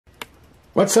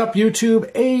What's up, YouTube?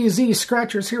 AZ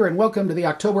Scratchers here, and welcome to the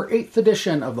October 8th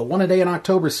edition of the One A Day in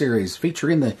October series,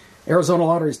 featuring the Arizona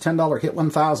Lottery's $10 Hit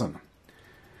 1000.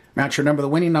 Match your number, the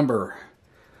winning number.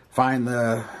 Find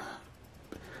the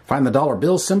dollar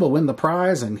bill symbol, win the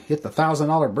prize, and hit the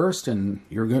 $1,000 burst, and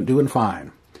you're doing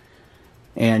fine.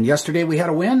 And yesterday we had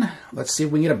a win. Let's see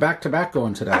if we can get a back-to-back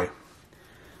going today.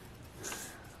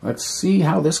 Let's see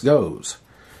how this goes.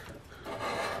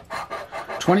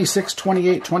 26,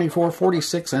 28, 24,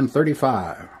 46, and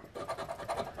 35.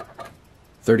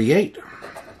 38.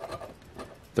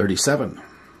 37.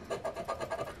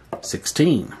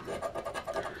 16.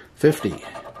 50.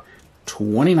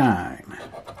 29.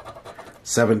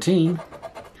 17.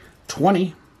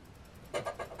 20.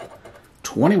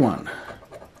 21.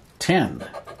 10.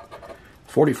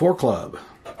 44 club.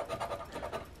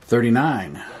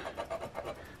 39.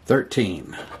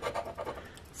 13.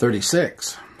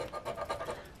 36.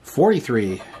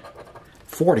 43,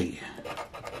 40,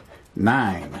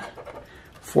 9,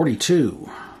 42,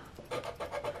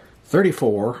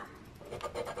 34,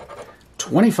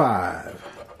 25,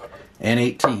 and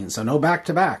 18. So no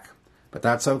back-to-back, but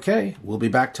that's okay. We'll be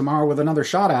back tomorrow with another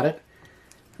shot at it.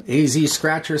 AZ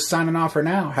Scratchers signing off for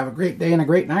now. Have a great day and a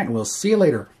great night, and we'll see you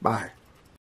later. Bye.